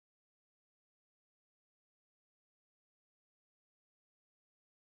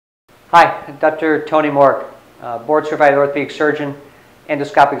Hi, Dr. Tony Mork, board-certified orthopedic surgeon,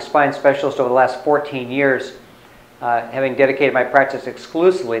 endoscopic spine specialist over the last 14 years, having dedicated my practice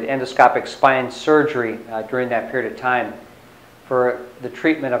exclusively to endoscopic spine surgery during that period of time for the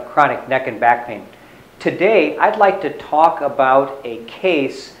treatment of chronic neck and back pain. Today, I'd like to talk about a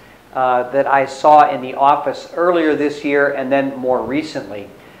case that I saw in the office earlier this year and then more recently.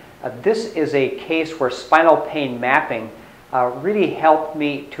 This is a case where spinal pain mapping really helped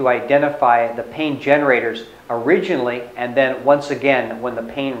me to identify the pain generators originally and then once again when the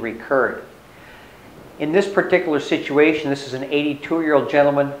pain recurred. In this particular situation, this is an 82-year-old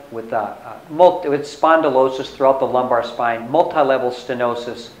gentleman with spondylosis throughout the lumbar spine, multilevel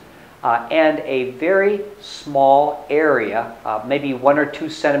stenosis, and a very small area, maybe 1 or 2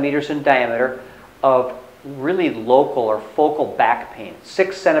 centimeters in diameter, of really local or focal back pain,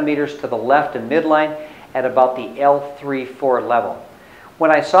 6 centimeters to the left and midline at about the L3-4 level.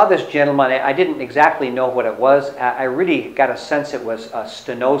 When I saw this gentleman, I didn't exactly know what it was. I really got a sense it was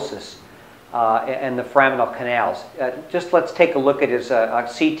stenosis and the foraminal canals. Just let's take a look at his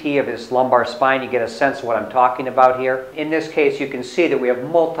CT of his lumbar spine. You get a sense of what I'm talking about here. In this case, you can see that we have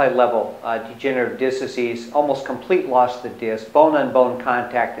multi-level degenerative disc disease, almost complete loss of the disc, bone-on-bone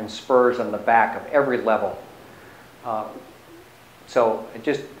contact and spurs on the back of every level.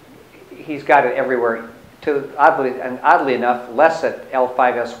 He's got it everywhere. Oddly enough, less at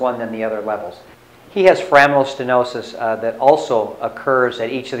L5-S1 than the other levels. He has foraminal stenosis that also occurs at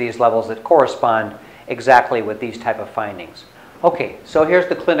each of these levels that correspond exactly with these type of findings. Okay, so here's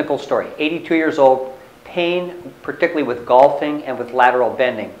the clinical story. 82 years old, pain particularly with golfing and with lateral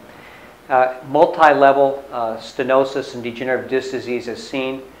bending. Multi-level stenosis and degenerative disc disease is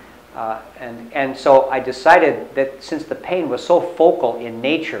seen. And so I decided that since the pain was so focal in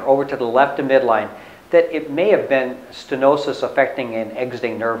nature over to the left of midline, that it may have been stenosis affecting an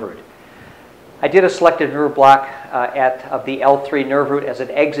exiting nerve root. I did a selective nerve block of the L3 nerve root as it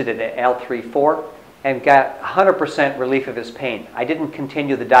exited at L3-4 and got 100% relief of his pain. I didn't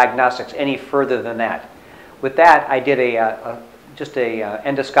continue the diagnostics any further than that. With that, I did just a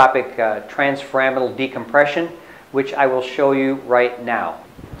endoscopic transforaminal decompression, which I will show you right now.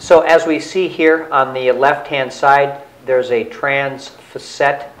 So as we see here on the left-hand side, there's a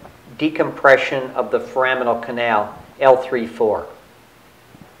transfacet decompression of the foraminal canal, L3-4.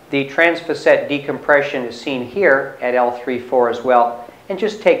 The transfacet decompression is seen here at L3-4 as well. And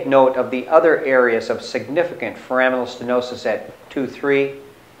just take note of the other areas of significant foraminal stenosis at 2-3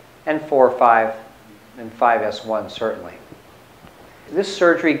 and 4-5 and 5-S1 certainly. This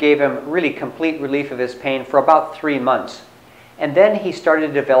surgery gave him really complete relief of his pain for about 3 months. And then he started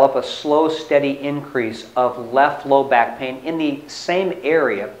to develop a slow, steady increase of left low back pain in the same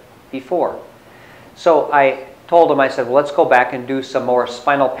area before. So I told him, I said, well, let's go back and do some more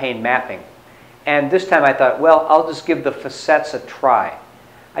spinal pain mapping. And this time I thought, well, I'll just give the facets a try.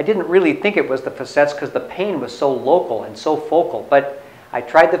 I didn't really think it was the facets because the pain was so local and so focal, but I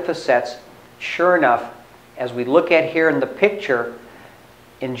tried the facets. Sure enough, as we look at here in the picture,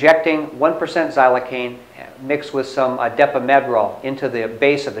 injecting 1% xylocaine mixed with some depomedrol into the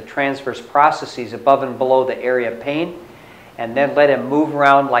base of the transverse processes above and below the area of pain, and then let him move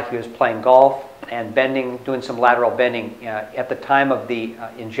around like he was playing golf and bending, doing some lateral bending. At the time of the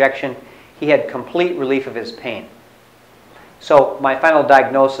injection, he had complete relief of his pain. So my final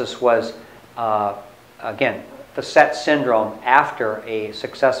diagnosis was, again, Facet syndrome after a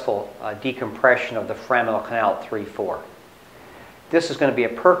successful decompression of the foraminal canal 3-4. This is going to be a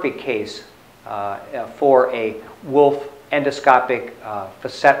perfect case for a Wolf endoscopic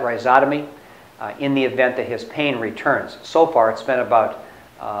facet rhizotomy in the event that his pain returns. So far, it's been about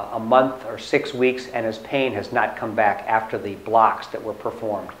a month or 6 weeks, and his pain has not come back after the blocks that were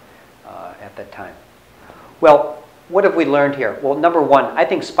performed at that time. Well, what have we learned here? Well, number one, I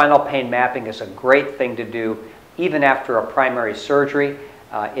think spinal pain mapping is a great thing to do even after a primary surgery,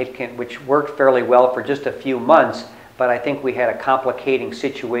 which worked fairly well for just a few months, but I think we had a complicating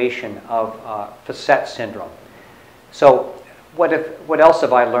situation of Facet syndrome. So what else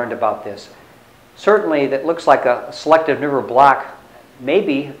have I learned about this? Certainly, that looks like a selective nerve block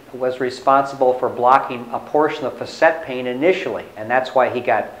maybe was responsible for blocking a portion of facet pain initially, and that's why he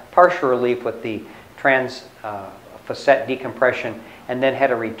got partial relief with the transfacet decompression and then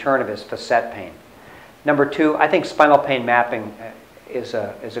had a return of his facet pain. Number two, I think spinal pain mapping is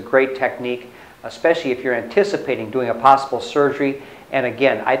a great technique, especially if you're anticipating doing a possible surgery. And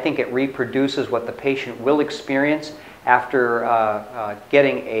again, I think it reproduces what the patient will experience after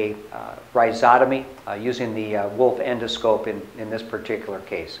getting a rhizotomy using the Wolf endoscope in this particular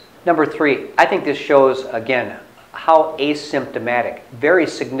case. Number three, I think this shows, again, how asymptomatic, very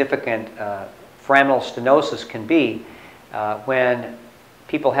significant foraminal stenosis can be when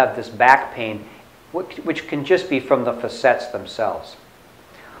people have this back pain, which can just be from the facets themselves.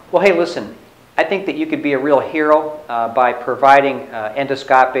 Well, hey, listen, I think that you could be a real hero by providing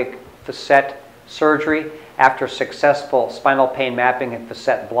endoscopic facet surgery after successful spinal pain mapping and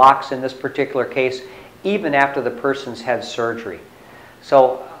facet blocks in this particular case, even after the person's had surgery.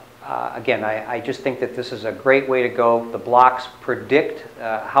 So again, I just think that this is a great way to go. The blocks predict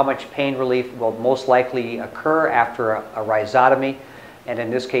how much pain relief will most likely occur after a rhizotomy, and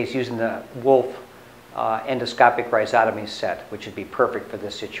in this case using the Wolf endoscopic rhizotomy set, which would be perfect for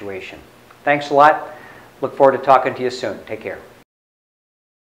this situation. Thanks a lot. Look forward to talking to you soon. Take care.